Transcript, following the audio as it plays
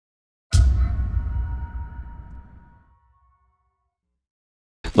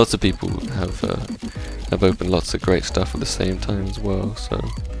Lots of people have opened lots of great stuff at the same time as well, so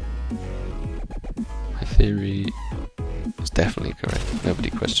my theory was definitely correct. Nobody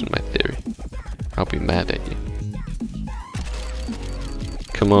questioned my theory. I'll be mad at you.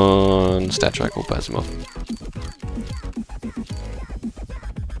 Come on, stat track or Basimov.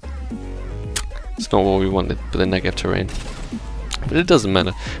 It's not what we wanted, but the negative terrain. But it doesn't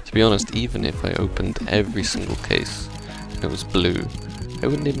matter. To be honest, even if I opened every single case and it was blue, I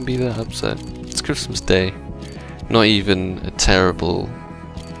wouldn't even be that upset. It's Christmas Day. Not even a terrible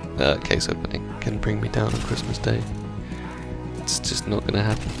case opening can bring me down on Christmas Day. It's just not gonna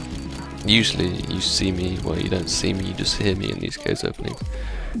happen. Usually you see me, well, you don't see me, you just hear me in these case openings.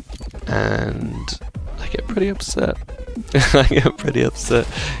 And I get pretty upset. I get pretty upset.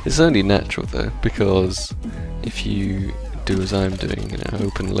 It's only natural though, because if you do as I'm doing, you know,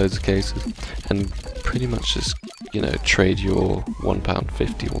 open loads of cases and pretty much just, you know, trade your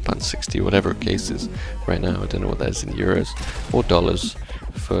 £1.50, £1.60, whatever cases right now, I don't know what that is in euros or dollars,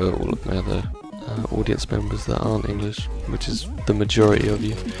 for all of my other audience members that aren't English, which is the majority of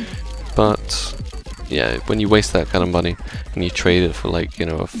you. But yeah, when you waste that kind of money and you trade it for, like, you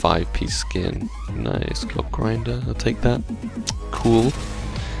know, a 5-piece skin, nice clock grinder, I'll take that, cool,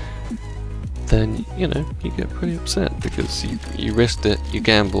 then, you know, you get pretty upset because you risked it, you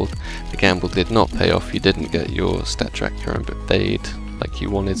gambled, the gamble did not pay off, you didn't get your stat tracker embed like you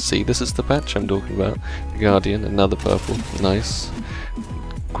wanted. See, this is the patch I'm talking about, the Guardian, another purple, nice.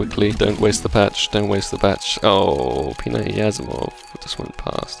 Quickly, don't waste the patch, don't waste the patch. Oh, Peanut Yazimov just went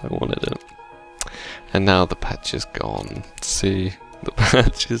past, I wanted it. And now the patch is gone. See, the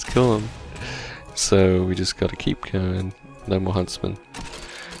patch is gone. So we just gotta keep going, no more Huntsman,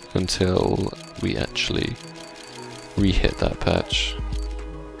 until we actually re-hit that patch.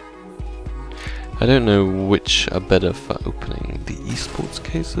 I don't know which are better for opening, the esports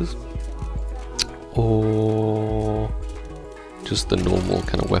cases, or just the normal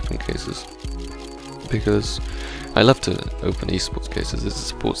kind of weapon cases, because I love to open esports cases. It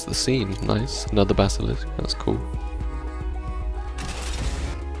supports the scene. Nice, another Basilisk, that's cool.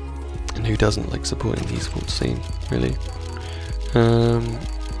 And who doesn't like supporting the esports scene, really?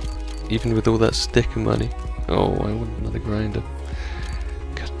 Even with all that sticker money. Oh, I want another grinder.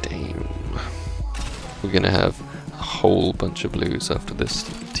 God damn. We're gonna have a whole bunch of blues after this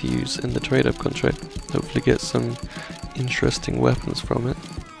to use in the trade-up contract. Hopefully get some interesting weapons from it.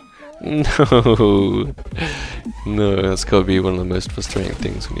 No, no, that's gotta be one of the most frustrating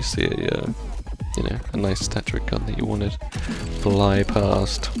things when you see a, you know, a nice stat trick gun that you wanted fly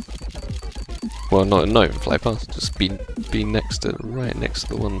past. Well, not even fly past, just be next to, right next to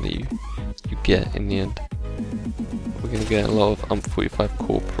the one that you get in the end. We're gonna get a lot of UMP45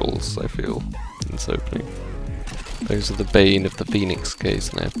 corporals, I feel, in this opening. Those are the bane of the Phoenix case,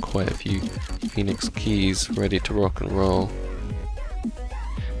 and I have quite a few Phoenix keys ready to rock and roll.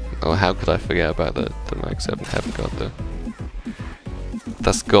 Oh, how could I forget about the Mag 7 Heaven God though?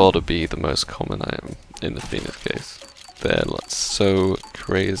 That's gotta be the most common item in the Phoenix case. They're like so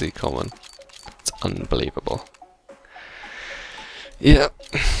crazy common. It's unbelievable. Yeah.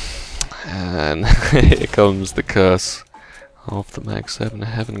 And here comes the curse of the Mag 7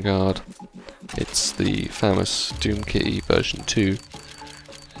 Heaven Guard. It's the famous Doom Kitty version 2,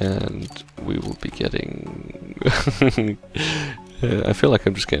 and we will be getting... I feel like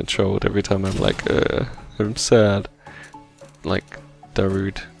I'm just getting trolled every time I'm like, I'm sad. Like,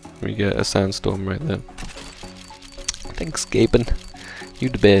 Darude, we get a sandstorm right there. Thanks, Gaben. You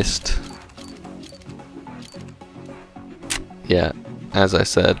the best. Yeah, as I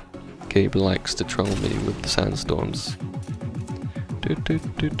said, Gabe likes to troll me with the sandstorms.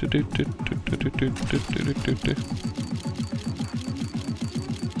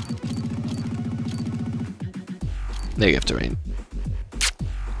 Negative terrain.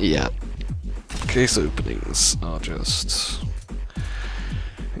 Yeah. Case openings are just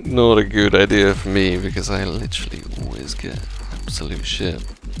not a good idea for me because I literally always get absolute shit,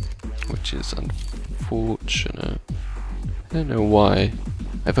 which is unfortunate. I don't know why.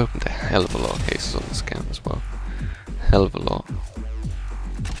 I've opened a hell of a lot of cases on this account as well. Hell of a lot.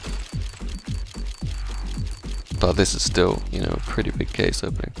 But this is still, you know, a pretty big case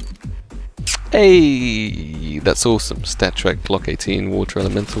opening. Hey, that's awesome. Stat Track Block 18 Water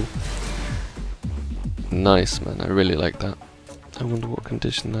Elemental. Nice, man. I really like that. I wonder what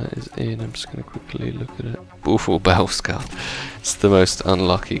condition that is in. I'm just going to quickly look at it. Awful Battle Scar. It's the most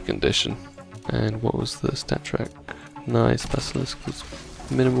unlucky condition. And what was the Stat Track? Nice. Basilisk was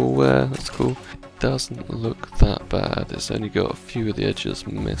minimal wear. That's cool. It doesn't look that bad. It's only got a few of the edges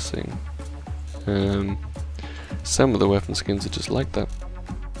missing. Some of the weapon skins are just like that.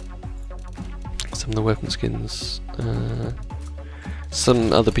 some of the weapon skins.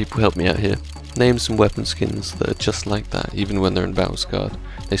 Some other people help me out here. Name some weapon skins that are just like that, even when they're in battle scarred.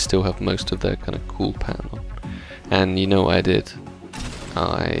 They still have most of their kind of cool pattern on. And you know what I did?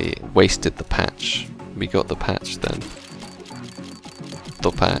 I wasted the patch. We got the patch then.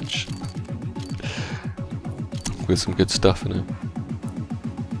 The patch. With some good stuff in it.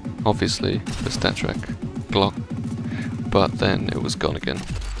 Obviously, the stat track Glock. But then it was gone again.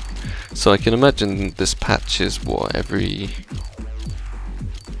 So I can imagine this patch is what, every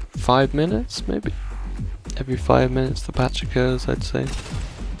 5 minutes maybe? Every 5 minutes the patch occurs, I'd say.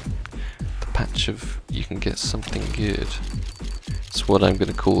 The patch of you can get something good. That's what I'm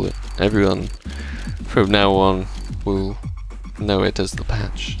gonna call it. Everyone from now on will know it as the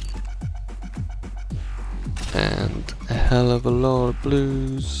patch. And a hell of a lot of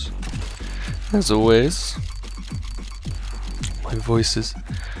blues. As always. My voice is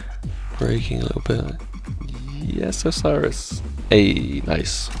breaking a little bit. Yes, Osiris. Hey,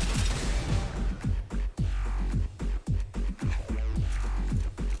 nice.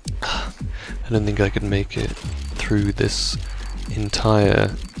 I don't think I could make it through this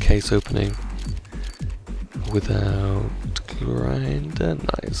entire case opening without grinder.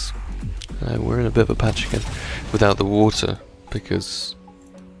 Nice. We're in a bit of a patch again without the water because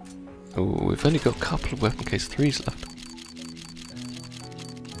we've only got a couple of weapon case 3s left.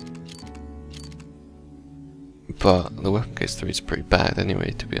 But the weapon case 3 is pretty bad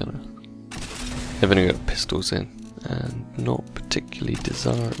anyway, to be honest. I've only got pistols in, and not particularly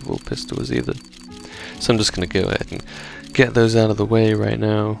desirable pistols either. So I'm just going to go ahead and get those out of the way right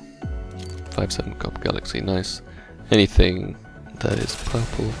now. 5.7 Copper Galaxy, nice. Anything that is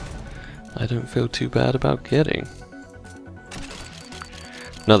purple, I don't feel too bad about getting.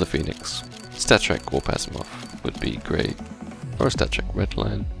 Another Phoenix. Stat Track Warp Asimov would be great. Or a Stat Track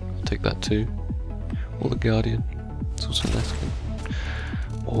Redline, I'll take that too. Or the Guardian, it's also a nice skin.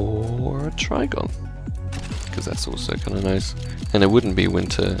 Or a Trigon, because that's also kind of nice. And it wouldn't be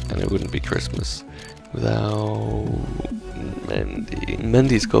winter, and it wouldn't be Christmas without Mendy.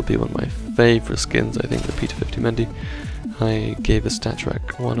 Mendy's got to be one of my favourite skins, I think, the Peter 50 Mendy. I gave a Stat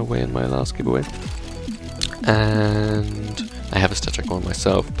Track one away in my last giveaway. And I have a Stat Track one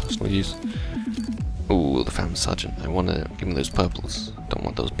myself, personal use. Ooh, the Phantom Sergeant. I want to give me those purples. Don't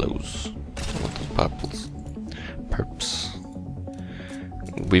want those blues. Don't want those purples. Perps.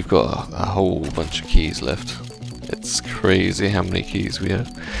 We've got a whole bunch of keys left. It's crazy how many keys we have.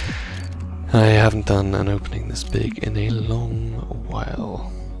 I haven't done an opening this big in a long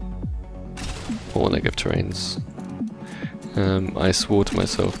while. All negative terrains. I swore to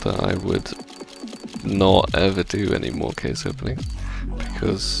myself that I would not ever do any more case openings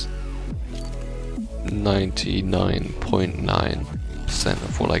because 99.9%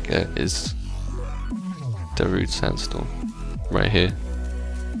 of what I get is Darude Sandstorm right here,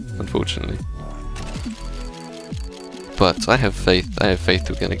 unfortunately. But I have faith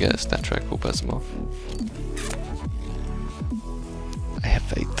we're gonna get a Stat Track or Asimov. I have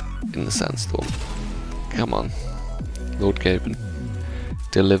faith in the Sandstorm. Come on, Lord Gaben,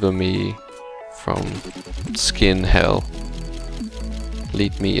 deliver me from skin hell.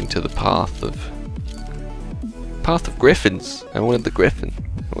 Lead me into the path of griffins. I wanted the griffin.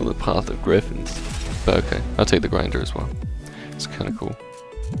 I wanted the path of griffins. But okay, I'll take the grinder as well. It's kind of cool.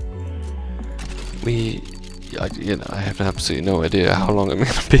 I have absolutely no idea how long I'm going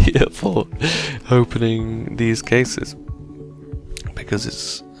to be here for opening these cases, because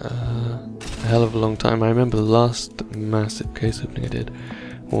it's a hell of a long time. I remember the last massive case opening I did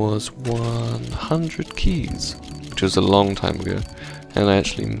was 100 keys, which was a long time ago, and I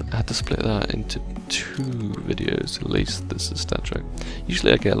actually had to split that into 2 videos at least. This is Stat Track.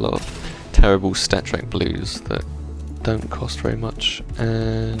 Usually I get a lot of terrible Stat Track blues that don't cost very much,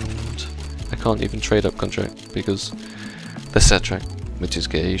 and I can't even trade up contract because the Stat Track, which is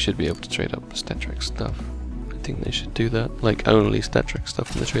gay, you should be able to trade up Stat Track stuff. I think they should do that, like only Stat Track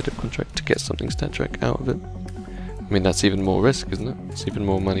stuff in the trade up contract to get something Stat Track out of it. I mean, that's even more risk, isn't it? It's even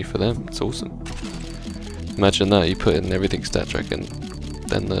more money for them. It's awesome. Imagine that, you put in everything Stat Track and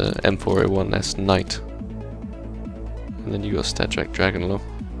then the M401S Knight, and then you got Stat Track Dragon Law.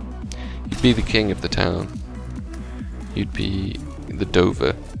 You'd be the king of the town. You'd be the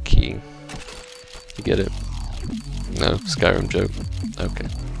Dover king. You get it? No, Skyrim joke. Okay.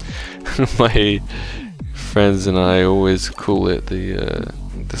 My friends and I always call it the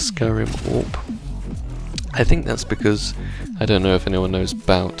Skyrim Warp. I think that's because, I don't know if anyone knows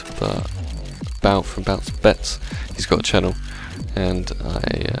Bout, but Bout from Bout's Bets, he's got a channel, and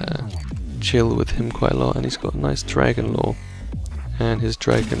I chill with him quite a lot, and he's got a nice dragon lore, and his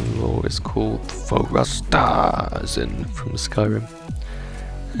dragon lore is called Forrester, as in from Skyrim.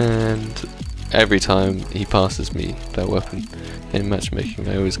 And every time he passes me that weapon in matchmaking,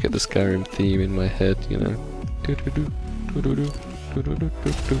 I always get the Skyrim theme in my head, you know,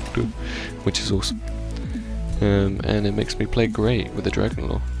 which is awesome. And it makes me play great with the dragon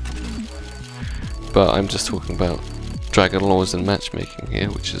lore. But I'm just talking about dragon lores and matchmaking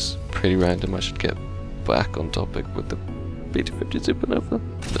here, which is pretty random. I should get back on topic with the B250 Supernova.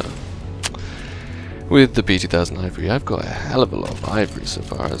 No. With the B2000 Ivory, I've got a hell of a lot of ivory so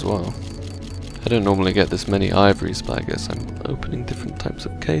far as well. I don't normally get this many ivories, but I guess I'm opening different types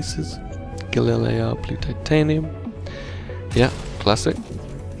of cases. Galileo Blue Titanium. Yeah, classic.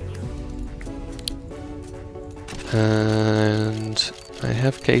 And I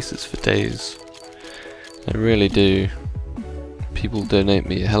have cases for days. I really do. People donate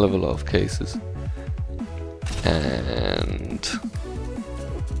me a hell of a lot of cases. And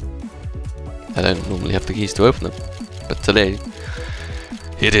I don't normally have the keys to open them. But today,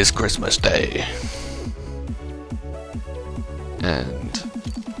 it is Christmas Day. And,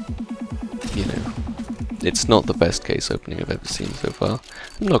 you know, it's not the best case opening I've ever seen so far.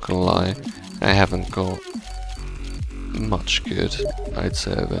 I'm not gonna lie, I haven't got much good. I'd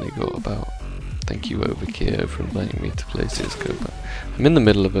say I've only got about, thank you Overkier for inviting me to play CSGO, but I'm in the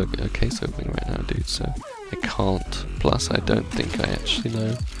middle of a case opening right now, dude, so I can't. Plus, I don't think I actually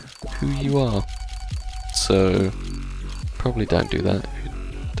know who you are. So, probably don't do that if you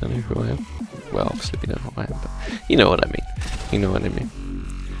don't know who I am. Well, obviously you know who I am, but you know what I mean. You know what I mean.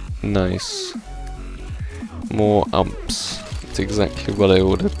 Nice. More umps. It's exactly what I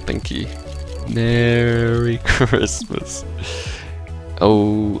ordered, thank you. Merry Christmas.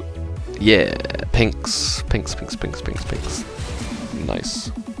 Oh, yeah. Pinks. Pinks.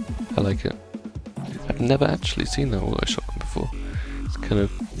 Nice. I like it. I've never actually seen that auto shotgun before. It's kind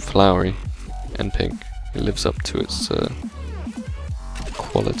of flowery and pink. It lives up to its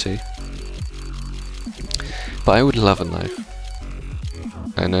quality. But I would love a knife.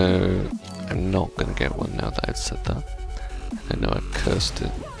 I know I'm not gonna get one now that I've said that. I know I've cursed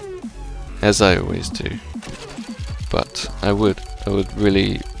it, as I always do. But I would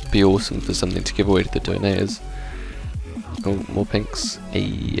really be awesome for something to give away to the donators. Oh, more pinks.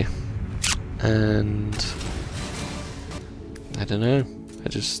 Ayy. And I don't know.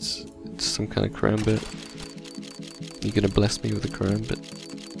 It's some kind of karambit. You're gonna bless me with a karambit?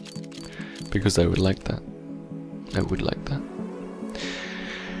 Because I would like that. I would like that.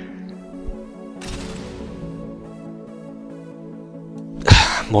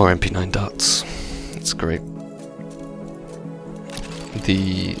 More MP9 darts. It's great.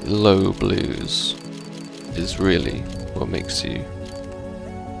 The low blues is really what makes you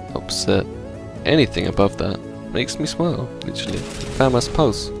upset. Anything above that makes me smile, literally. FAMAS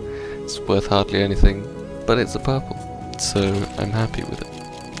Pulse. It's worth hardly anything, but it's a purple, so I'm happy with it.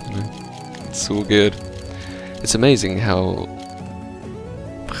 You know? It's all good. It's amazing how...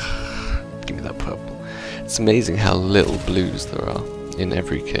 Give me that purple. It's amazing how little blues there are in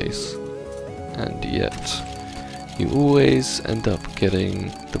every case, and yet you always end up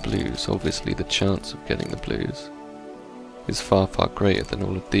getting the blues. Obviously the chance of getting the blues is far greater than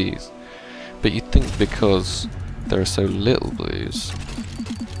all of these, but you'd think because there are so little blues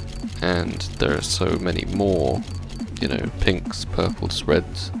and there are so many more, you know, pinks, purples,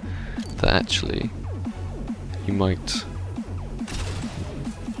 reds, that actually you might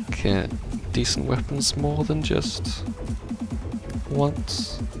get decent weapons more than just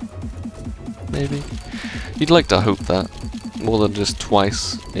once, maybe. You'd like to hope that, more than just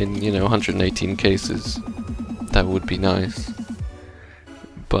twice in, you know, 118 cases. That would be nice.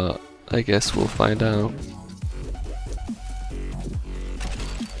 But I guess we'll find out.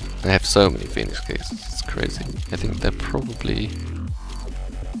 I have so many Phoenix cases, it's crazy. I think they're probably,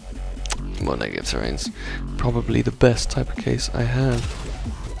 more negative terrains, probably the best type of case I have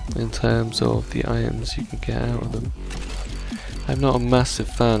in terms of the items you can get out of them. I'm not a massive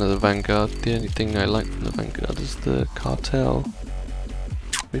fan of the Vanguard. The only thing I like from the Vanguard is the Cartel.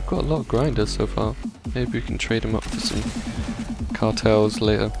 We've got a lot of grinders so far. Maybe we can trade them up for some Cartels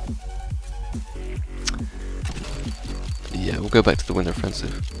later. Yeah, we'll go back to the Winter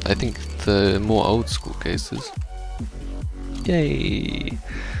Offensive. I think the more old school cases... Yay!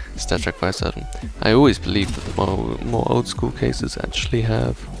 Star Trek 5000. I always believe that the more old school cases actually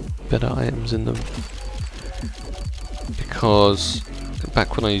have better items in them. Because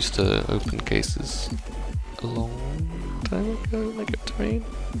back when I used to open cases a long time ago, negative terrain.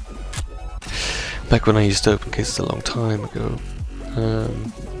 Back when I used to open cases a long time ago,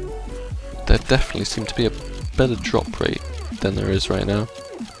 there definitely seemed to be a better drop rate than there is right now.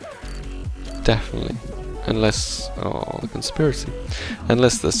 Definitely. Unless... oh, the conspiracy.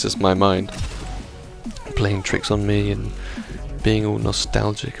 Unless that's just my mind playing tricks on me and being all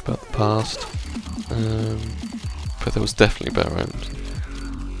nostalgic about the past. But there was definitely better items.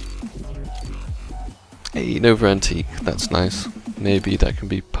 Hey, Nova Antique, that's nice. Maybe that can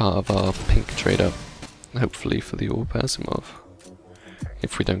be part of our pink trade-up. Hopefully for the Orb Asimov.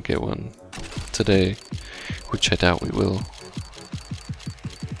 If we don't get one today, which I doubt we will.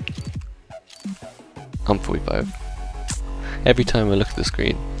 I'm 45. Every time I look at the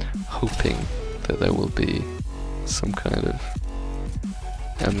screen, hoping that there will be some kind of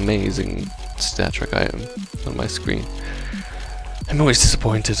amazing Star Trek item on my screen. I'm always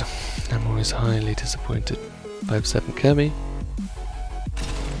disappointed. I'm always highly disappointed. 5-7 Kemi.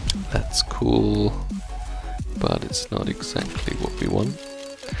 That's cool, but it's not exactly what we want.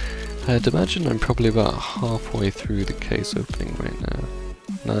 I'd imagine I'm probably about halfway through the case opening right now.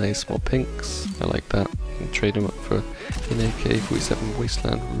 Nice, more pinks. I like that. You can trade them up for an AK-47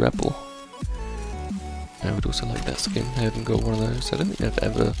 Wasteland Rebel. I would also like that skin. I haven't got one of those. I don't think I've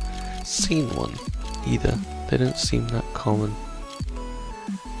ever seen one either. They don't seem that common.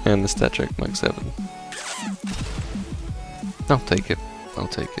 And the Star Trek Mark 7. I'll take it. I'll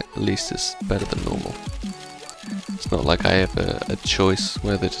take it. At least it's better than normal. It's not like I have a choice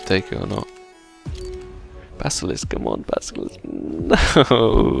whether to take it or not. Basilisk, come on, Basilisk.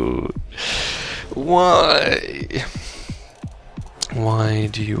 No! Why? Why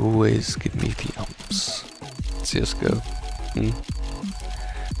do you always give me the umps? CSGO.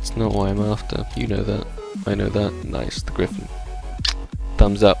 It's not what I'm after. You know that. I know that. Nice, the Griffin.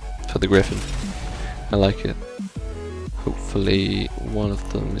 Thumbs up for the Griffin. I like it. Hopefully one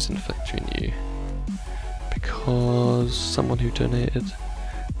of them isn't factoring you. Because someone who donated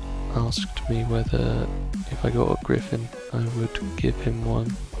asked me whether if I got a Griffin I would give him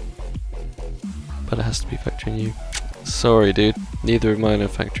one. But it has to be factoring you. Sorry dude, neither of mine are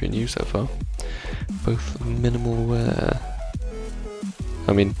factoring you so far. Both minimal wear.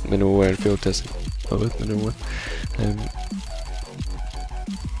 I mean minimal wear and field testing. Both minimal wear.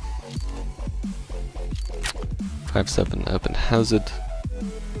 5-7 Urban Hazard.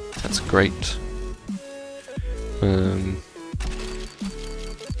 That's great.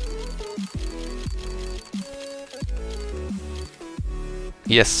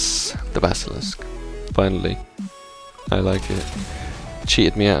 Yes, the Basilisk. Finally. I like it.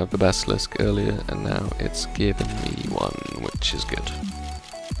 Cheated me out of the Basilisk earlier and now it's given me one, which is good.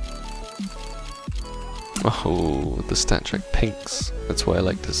 Oh, the Star Trek pinks. That's what I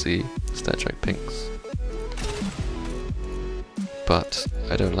like to see, Star Trek pinks. But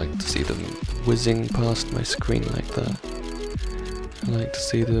I don't like to see them whizzing past my screen like that. I like to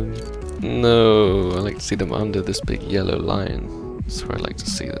see them... No, I like to see them under this big yellow line. That's where I like to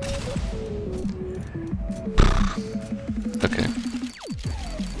see them. Okay.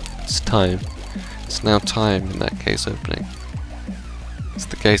 It's time. It's now time in that case opening. It's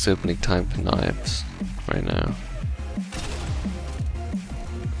the case opening time for knives right now.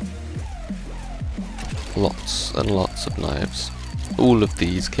 Lots and lots of knives. All of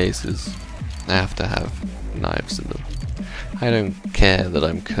these cases have to have knives in them. I don't care that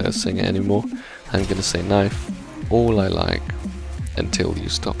I'm cursing anymore. I'm gonna say knife all I like until you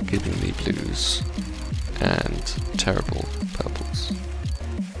stop giving me blues and terrible purples.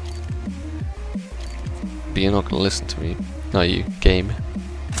 But you're not gonna listen to me, are you, game?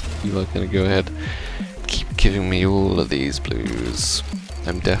 You are gonna go ahead, keep giving me all of these blues.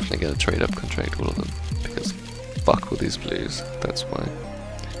 I'm definitely gonna trade up contract all of them because fuck all these blues, that's why.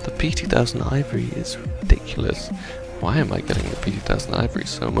 The P2000 Ivory is ridiculous. Why am I getting the P2000 Ivory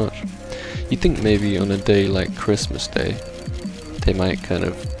so much? You'd think maybe on a day like Christmas Day, they might kind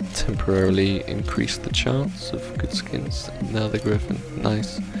of temporarily increase the chance of good skins. Now the Griffin,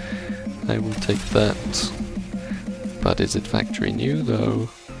 nice. I will take that. But is it factory new though?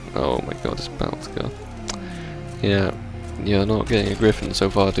 Oh my god, it's bound to go. Yeah, you're not getting a Griffin so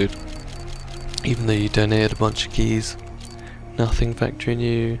far, dude. Even though you donated a bunch of keys. Nothing factory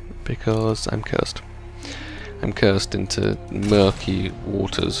new because I'm cursed. I'm cursed into murky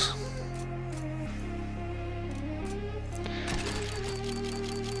waters.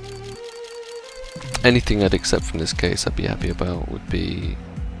 Anything I'd accept from this case I'd be happy about would be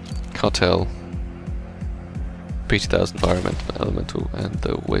Cartel, P2000 Environmental Elemental, and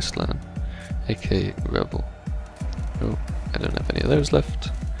the Wasteland, aka Rebel. Oh, I don't have any of those left.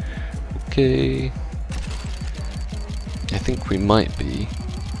 Okay. I think we might be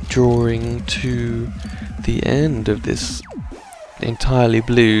drawing to the end of this entirely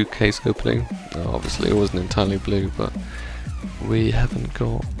blue case opening. Oh, obviously it wasn't entirely blue, but we haven't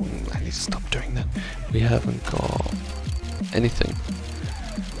got... I need to stop doing that. We haven't got anything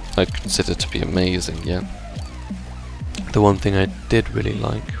I'd consider to be amazing yet. The one thing I did really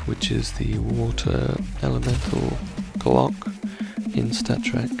like, which is the water elemental clock in Stat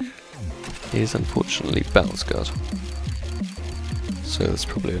Trek, is unfortunately battle scarred. So it's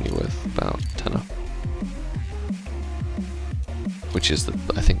probably only worth about £10. Which is,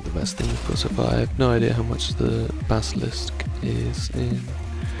 I think, the best thing we've got so far. I have no idea how much the Basilisk is in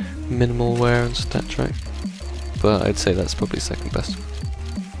minimal wear and Stat Trek, but I'd say that's probably second best.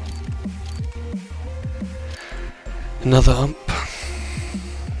 Another ump.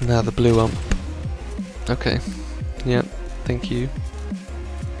 Now the blue ump. Okay. Yep, thank you.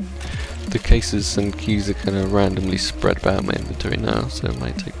 The cases and keys are kind of randomly spread about my inventory now, so it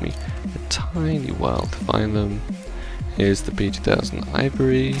might take me a tiny while to find them. Here's the B2000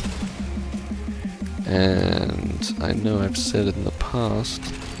 Ivory, and I know I've said it in the past,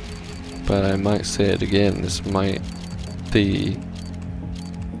 but I might say it again, this might be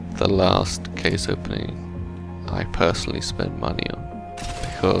the last case opening I personally spend money on,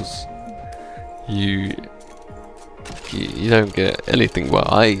 because you don't get anything. Well,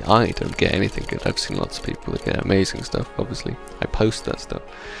 I don't get anything good. I've seen lots of people that get amazing stuff, obviously. I post that stuff,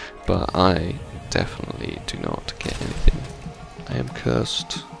 but I definitely do not get anything. I am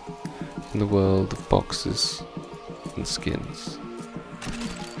cursed in the world of boxes and skins.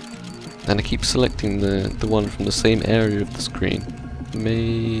 And I keep selecting the one from the same area of the screen.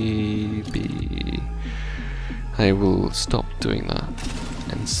 Maybe I will stop doing that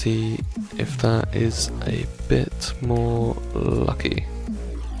and see if that is a bit more lucky.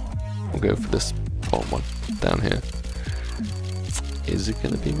 We'll go for this bottom one down here. Is it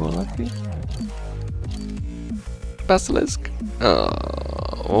going to be more lucky? Basilisk? Oh,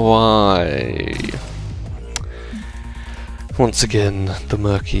 why? Once again, the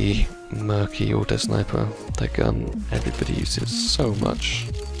murky auto sniper. That gun everybody uses so much.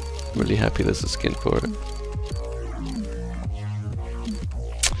 Really happy there's a skin for it.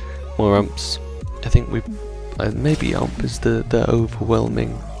 More umps. I think maybe ump is the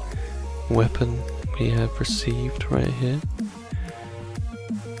overwhelming weapon we have received right here.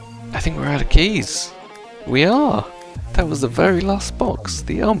 I think we're out of keys. We are. That was the very last box,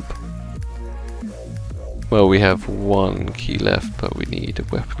 the ump. Well, we have one key left, but we need a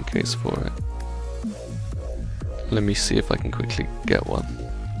weapon case for it. Let me see if I can quickly get one.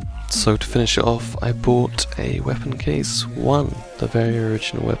 So to finish it off, I bought a weapon case 1, the very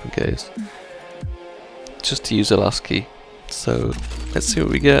original weapon case, just to use a last key. So let's see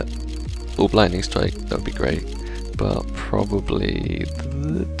what we get. Or Lightning Strike, that would be great, but probably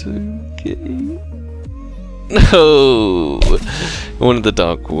the 2 key. No! One of the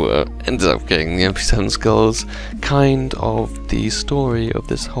Dark Water ended up getting the MP7 skulls. Kind of the story of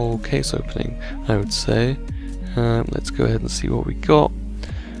this whole case opening, I would say. Let's go ahead and see what we got,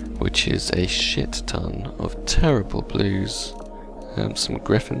 which is a shit ton of terrible blues, some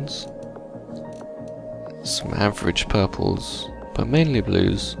griffins, some average purples, but mainly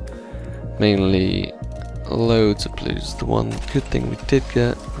blues, mainly loads of blues. The one good thing we did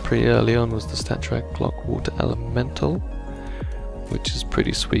get pretty early on was the Stat Trek Clock Water Elemental, which is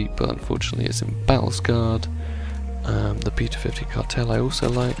pretty sweet, but unfortunately it's in battle scarred. The Beta-50 Cartel I also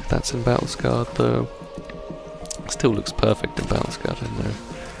like, that's in battle scarred though. Still looks perfect in battle scarred, I know.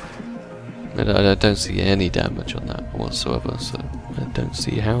 I don't see any damage on that whatsoever, so I don't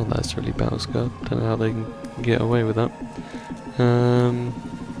see how that's really battle scarred. Don't know how they can get away with that.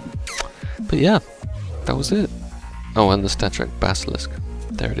 But yeah, that was it. Oh, and the Stat Trek Basilisk.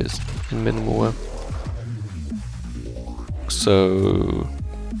 There it is, in minimal wear. So,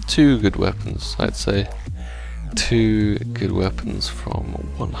 2 good weapons, I'd say. 2 good weapons from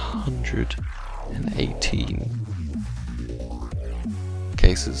 118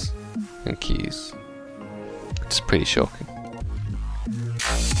 cases and keys. It's pretty shocking.